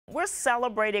we're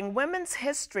celebrating Women's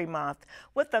History Month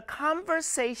with a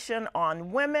conversation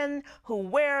on women who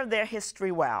wear their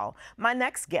history well. My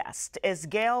next guest is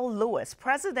Gail Lewis,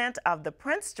 president of the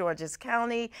Prince George's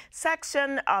County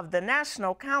section of the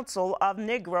National Council of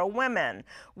Negro Women.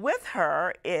 With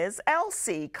her is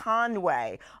Elsie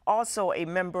Conway, also a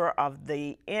member of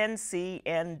the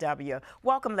NCNW.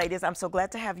 Welcome, ladies. I'm so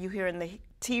glad to have you here in the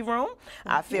tea room.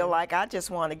 I feel like I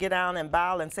just want to get down and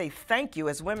bow and say thank you.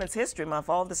 It's Women's History Month,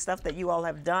 all the stuff that you all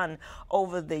have done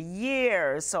over the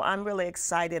years. So I'm really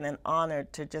excited and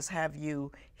honored to just have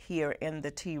you here in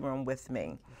the tea room with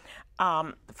me.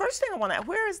 The first thing I want to,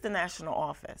 where is the national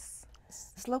office?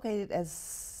 It's located at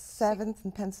 7th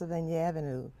and Pennsylvania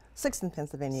Avenue, 6th and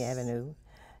Pennsylvania Avenue.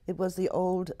 It was the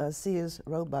old Sears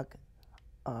Roebuck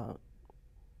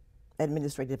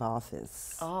administrative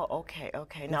office. Oh, okay,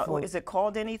 okay. Now, is it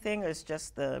called anything, or is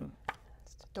just the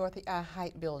Dorothy I.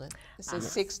 Height building? This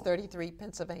is 633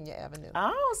 Pennsylvania Avenue.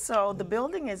 Oh, so the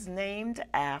building is named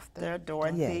after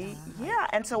Dorothy. Yes. Yeah,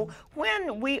 and so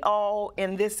when we all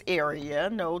in this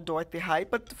area know Dorothy Height,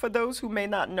 but for those who may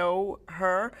not know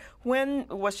her, when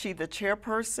was she the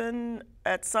chairperson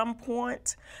at some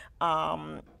point?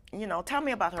 You know, tell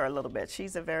me about her a little bit.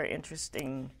 She's a very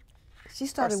interesting She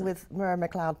started person. with Mary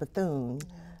McLeod Bethune,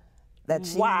 that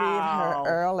she Wow. read her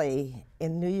early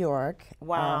in New York.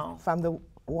 Wow. From the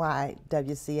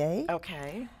YWCA.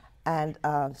 Okay. And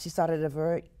she started at a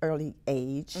very early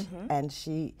age, and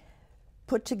she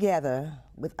put together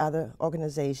with other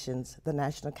organizations the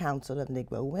National Council of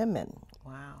Negro Women.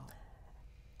 Wow.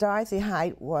 Dorothy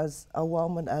Height was a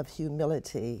woman of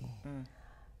humility.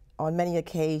 On many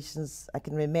occasions, I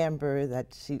can remember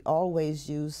that she always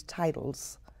used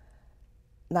titles,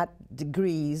 not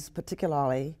degrees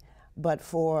particularly, but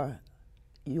for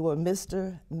you were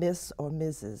Mr., Miss, or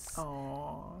Mrs.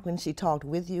 Aww. When she talked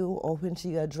with you or when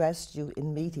she addressed you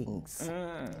in meetings.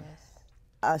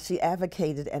 She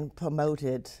advocated and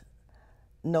promoted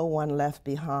no one left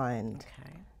behind.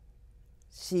 Okay.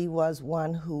 She was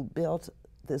one who built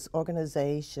this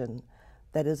organization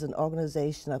that is an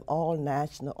organization of all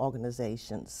national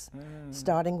organizations,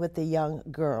 starting with the young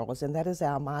girls, and that is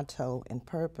our motto and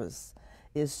purpose,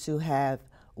 is to have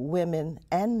women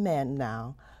and men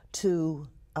now to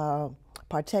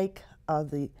partake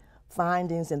of the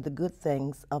findings and the good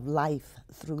things of life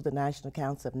through the National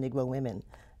Council of Negro Women.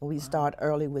 And we start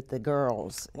early with the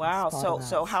girls. Wow,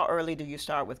 so how early do you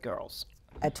start with girls?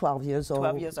 At 12 years old.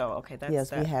 12 years old, okay. That's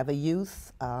yes, we have a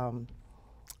youth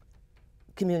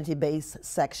community-based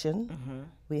section.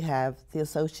 We have the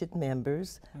associate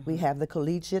members. We have the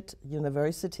collegiate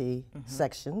university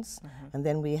sections. And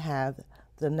then we have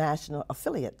the national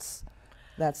affiliates.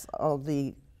 That's all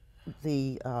the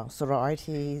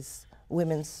sororities,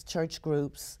 women's church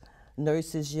groups,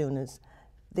 nurses units.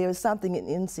 There's something in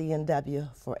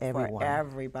NCNW for everyone. For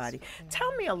everybody.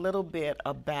 Tell me a little bit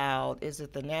about, is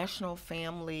it the National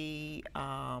Family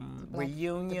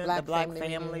Reunion, the Black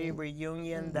Family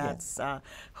Reunion? That's,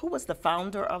 who was the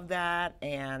founder of that?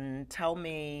 And tell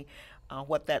me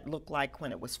what that looked like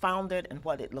when it was founded and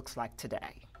what it looks like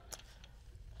today.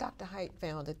 Dr. Height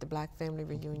founded the Black Family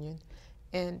Reunion,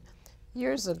 and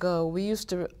years ago we used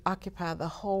to occupy the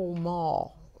whole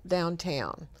mall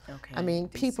downtown. Okay. I mean,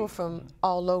 people from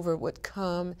all over would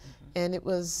come, and it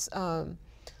was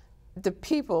the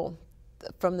people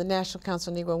from the National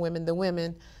Council of Negro Women, the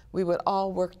women, we would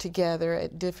all work together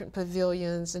at different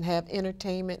pavilions and have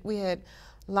entertainment. We had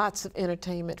lots of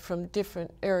entertainment from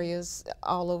different areas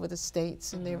all over the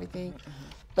states and everything.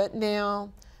 But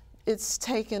now it's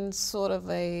taken sort of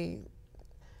a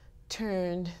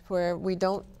turn where we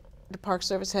don't, the Park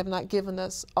Service have not given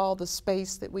us all the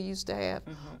space that we used to have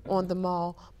on the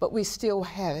mall, but we still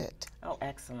have it. Oh,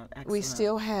 excellent, excellent. We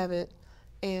still have it,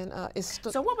 and it's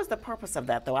still. So what was the purpose of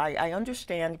that, though? I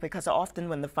understand, because often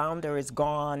when the founder is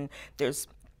gone, there's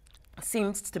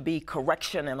seems to be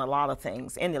correction in a lot of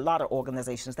things, in a lot of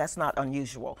organizations. That's not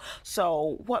unusual.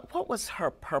 So what was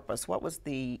her purpose? What was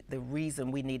the reason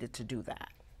we needed to do that?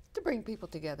 To bring people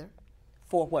together.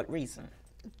 For what reason?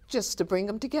 Just to bring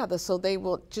them together so they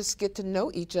will just get to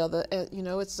know each other. You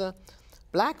know, it's a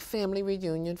Black family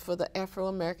reunion for the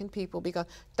Afro-American people, because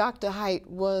Dr. Height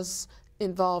was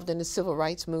involved in the civil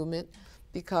rights movement,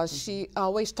 because she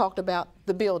always talked about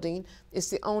the building. It's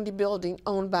the only building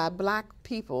owned by Black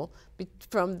people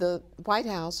from the White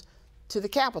House to the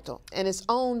Capitol, and it's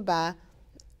owned by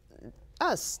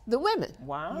us, the women.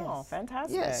 Wow, Yes.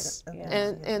 fantastic. Yes,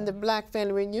 Yeah. and the Black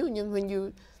family reunion, when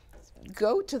you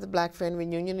go to the Black family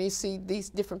reunion and you see these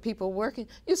different people working,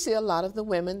 you see a lot of the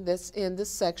women that's in the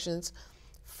sections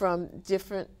from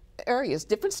different areas,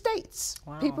 different states.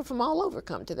 Wow. People from all over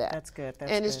come to that. That's good.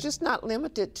 That's and good. it's just not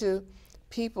limited to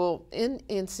people in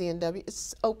NCNW.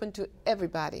 It's open to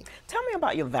everybody. Tell me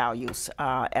about your values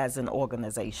as an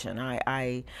organization.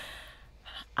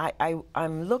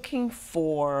 I'm looking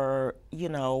for, you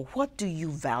know, what do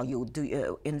you value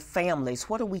in families?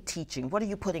 What are we teaching? What are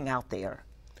you putting out there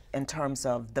in terms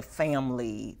of the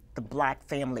family, the black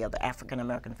family or the African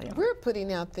American family? We're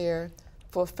putting out there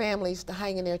for families to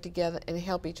hang in there together and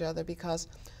help each other, because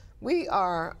we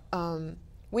are,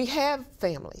 we have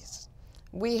families.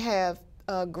 We have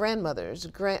grandmothers,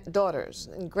 daughters,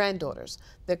 and granddaughters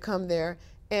that come there,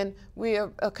 and we are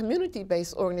a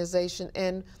community-based organization,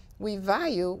 and we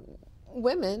value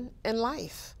women and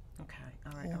life. Okay,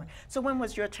 all right, all right. So when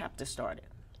was your chapter started?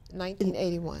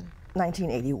 1981.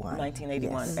 1981.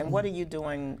 1981. Yes. And what are you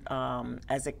doing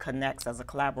as it connects, as a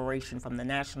collaboration from the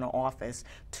national office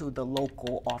to the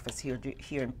local office here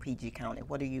in PG County?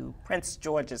 What are you, Prince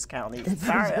George's County?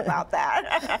 Sorry about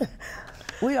that.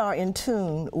 We are in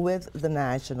tune with the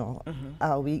national.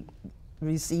 We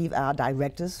receive our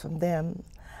directives from them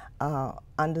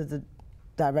under the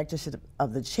directorship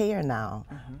of the chair now,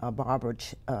 Barbara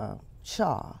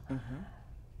Shaw.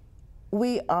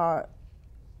 We are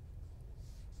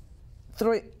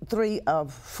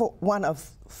one of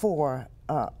four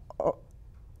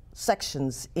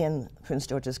sections in Prince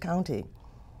George's County,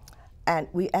 and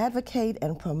we advocate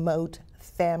and promote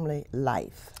family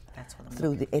life. That's what I'm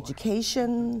through the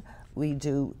education. We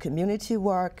do community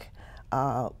work.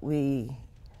 We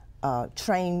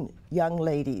train young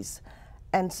ladies,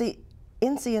 and see,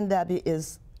 NCNW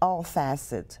is all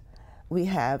facet. We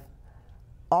have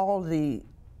all the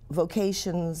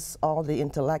vocations, all the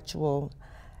intellectual,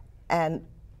 and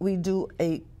we do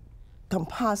a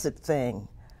composite thing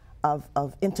of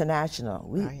international.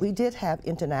 We did have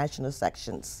international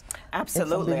sections.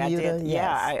 Absolutely, I did. Yes.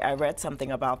 Yeah, I read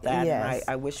something about that, Yes. and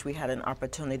I wish we had an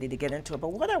opportunity to get into it.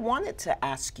 But what I wanted to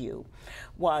ask you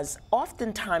was,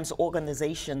 oftentimes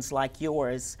organizations like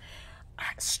yours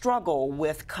struggle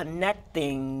with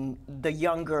connecting the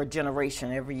younger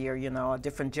generation. Every year, you know, a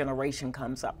different generation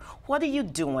comes up. What are you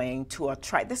doing to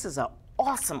attract? This is an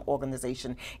awesome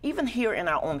organization, even here in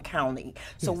our own county.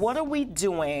 So what are we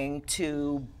doing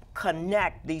to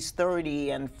connect these 30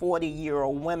 and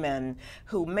 40-year-old women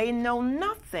who may know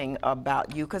nothing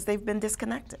about you because they've been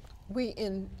disconnected?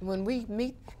 When we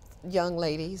meet young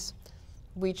ladies,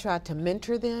 we try to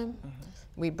mentor them.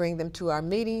 We bring them to our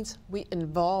meetings. We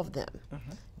involve them.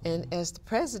 And as the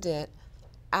president,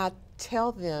 I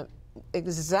tell them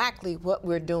exactly what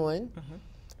we're doing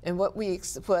and what we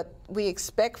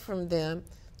expect from them.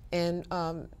 And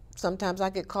sometimes I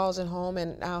get calls at home,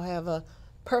 and I'll have a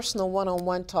personal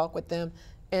one-on-one talk with them,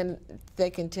 and they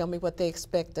can tell me what they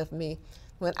expect of me.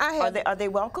 When I have, are they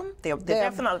welcome? They're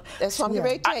definitely. That's what I'm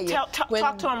ready to tell you.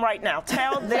 Talk to them right now.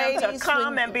 Tell them to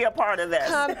come and be a part of this.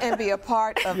 Come and be a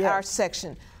part of our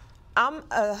section. I'm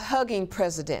a hugging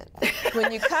president.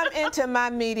 When you come into my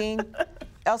meeting,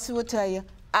 Elsie will tell you,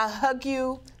 I hug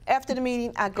you. After the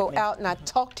meeting, I go out and I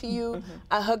talk to you.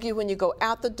 I hug you when you go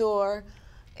out the door.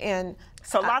 And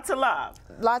so lots of love.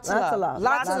 Lots of love.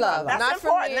 Lots of love. That's not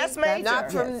important. From me, That's major.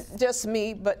 not from just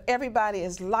me, but everybody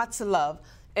is lots of love.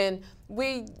 And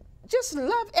we just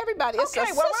love everybody. It's a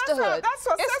sisterhood. That's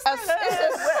what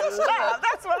sisterhood is. Love.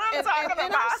 That's what I'm talking about.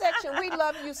 In our section, we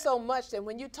love you so much that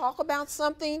when you talk about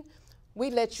something, we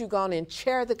let you go on and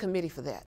chair the committee for that.